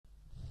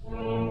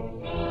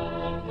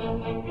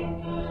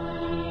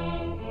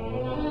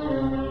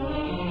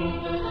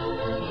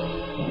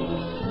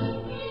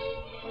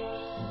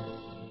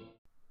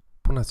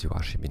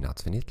ziua și bine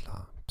ați venit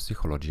la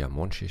Psihologia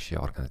Muncii și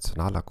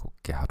Organizațională cu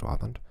Gerhard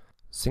Orband,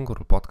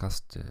 singurul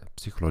podcast de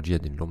psihologie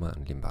din lume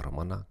în limba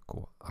română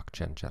cu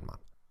accent german.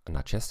 În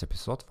acest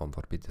episod vom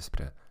vorbi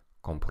despre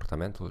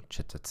comportamentul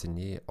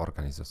cetățeniei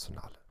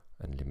organizaționale,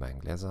 în limba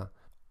engleză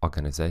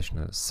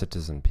Organizational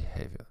Citizen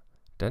Behavior.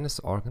 Dennis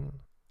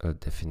Organ îl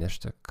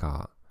definește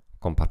ca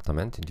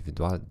comportament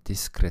individual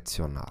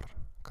discreționar,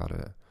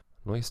 care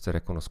nu este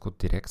recunoscut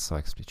direct sau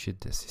explicit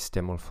de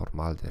sistemul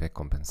formal de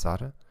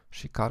recompensare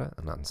și care,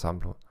 în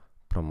ansamblu,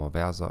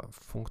 promovează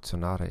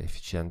funcționarea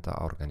eficientă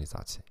a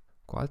organizației.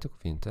 Cu alte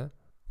cuvinte,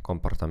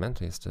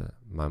 comportamentul este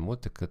mai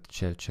mult decât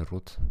cel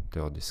cerut de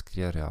o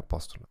descriere a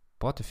postului.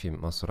 Poate fi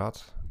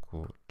măsurat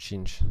cu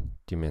 5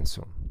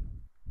 dimensiuni: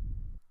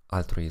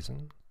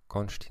 altruism,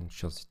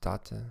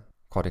 conștiinciozitate,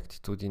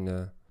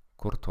 corectitudine,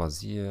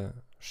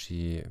 curtoazie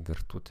și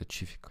virtute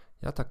civică.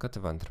 Iată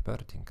câteva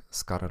întrebări din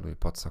scara lui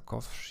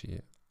Potsakov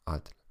și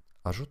altele.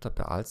 Ajută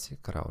pe alții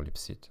care au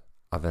lipsit.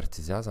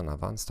 Avertizează în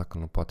avans dacă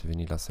nu poate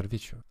veni la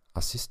serviciu.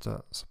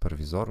 Asistă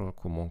supervizorul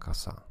cu munca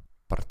sa.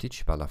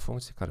 Participă la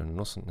funcții care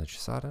nu sunt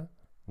necesare,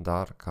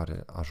 dar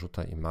care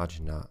ajută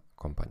imaginea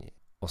companiei.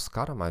 O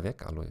scară mai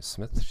veche a lui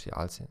Smith și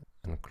alții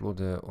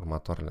include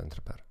următoarele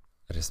întrebări.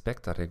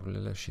 Respectă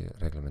regulile și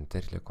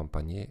reglementările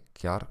companiei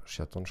chiar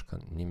și atunci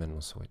când nimeni nu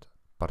se uită.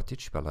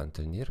 Participă la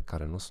întâlniri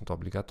care nu sunt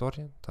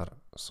obligatorii, dar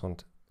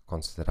sunt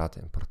considerate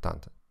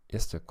importante.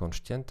 Este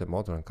conștient de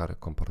modul în care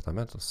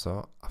comportamentul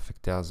său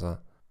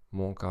afectează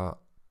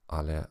munca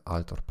ale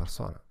altor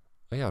persoane.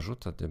 Îi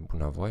ajută de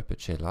bunăvoie pe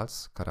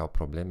ceilalți care au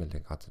probleme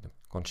legate de.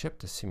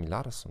 Concepte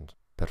similare sunt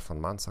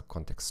performanța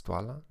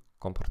contextuală,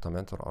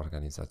 comportamentul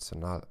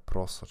organizațional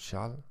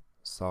pro-social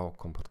sau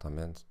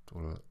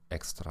comportamentul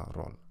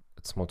extra-rol.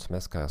 Îți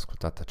mulțumesc că ai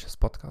ascultat acest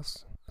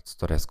podcast, îți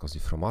doresc o zi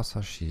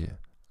frumoasă și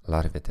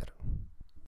la revedere!